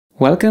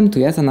Welcome to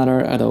yet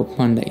another Adobe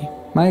Monday.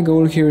 My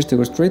goal here is to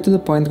go straight to the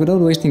point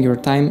without wasting your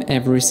time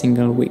every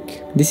single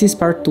week. This is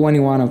part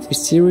 21 of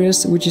this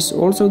series, which is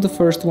also the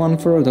first one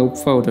for Adobe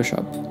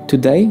Photoshop.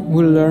 Today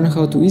we'll learn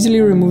how to easily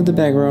remove the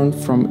background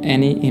from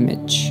any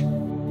image.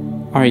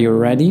 Are you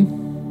ready?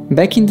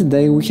 Back in the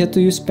day we had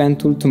to use pen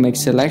tool to make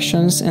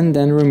selections and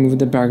then remove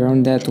the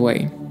background that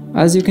way.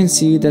 As you can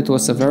see, that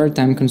was a very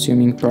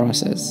time-consuming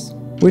process.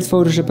 With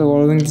Photoshop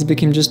evolving, this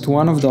became just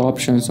one of the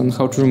options on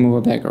how to remove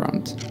a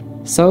background.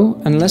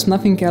 So, unless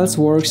nothing else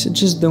works,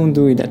 just don't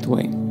do it that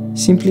way.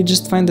 Simply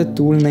just find a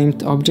tool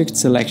named Object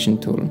Selection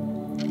Tool.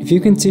 If you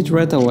can see it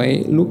right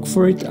away, look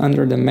for it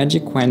under the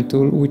Magic Wand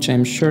tool, which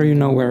I'm sure you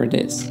know where it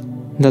is.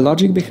 The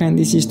logic behind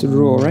this is to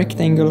draw a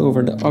rectangle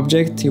over the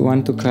object you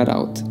want to cut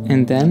out,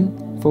 and then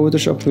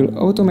Photoshop will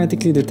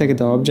automatically detect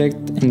the object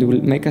and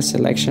will make a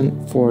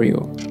selection for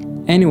you.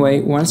 Anyway,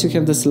 once you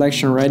have the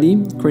selection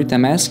ready, create a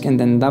mask and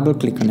then double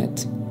click on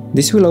it.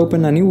 This will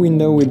open a new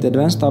window with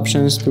advanced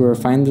options to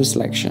refine the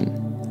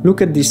selection.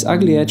 Look at this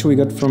ugly edge we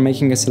got from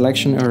making a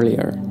selection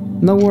earlier.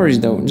 No worries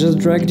though, just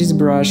drag this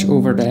brush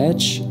over the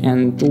edge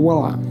and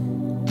voila!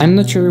 I'm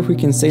not sure if we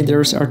can say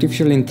there's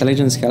artificial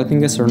intelligence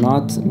helping us or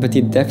not, but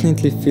it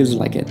definitely feels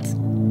like it.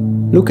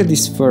 Look at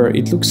this fur,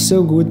 it looks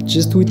so good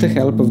just with the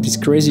help of this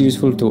crazy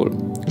useful tool,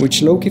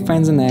 which low-key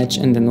finds an edge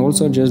and then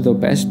also adjusts the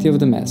opacity of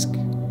the mask.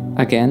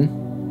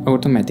 Again,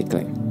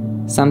 automatically.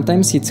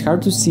 Sometimes it's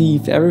hard to see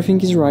if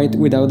everything is right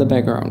without a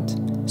background.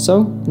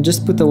 So,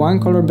 just put a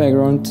one-color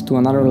background to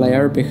another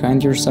layer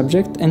behind your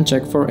subject and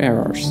check for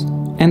errors.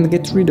 And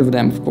get rid of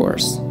them, of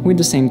course, with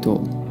the same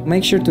tool.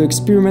 Make sure to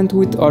experiment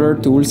with other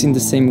tools in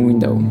the same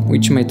window,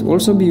 which might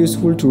also be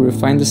useful to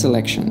refine the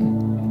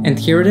selection. And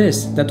here it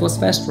is, that was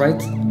fast, right?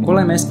 All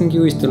I'm asking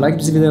you is to like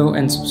this video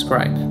and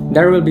subscribe.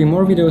 There will be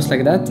more videos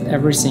like that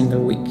every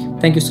single week.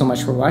 Thank you so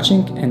much for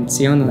watching and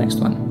see you on the next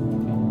one.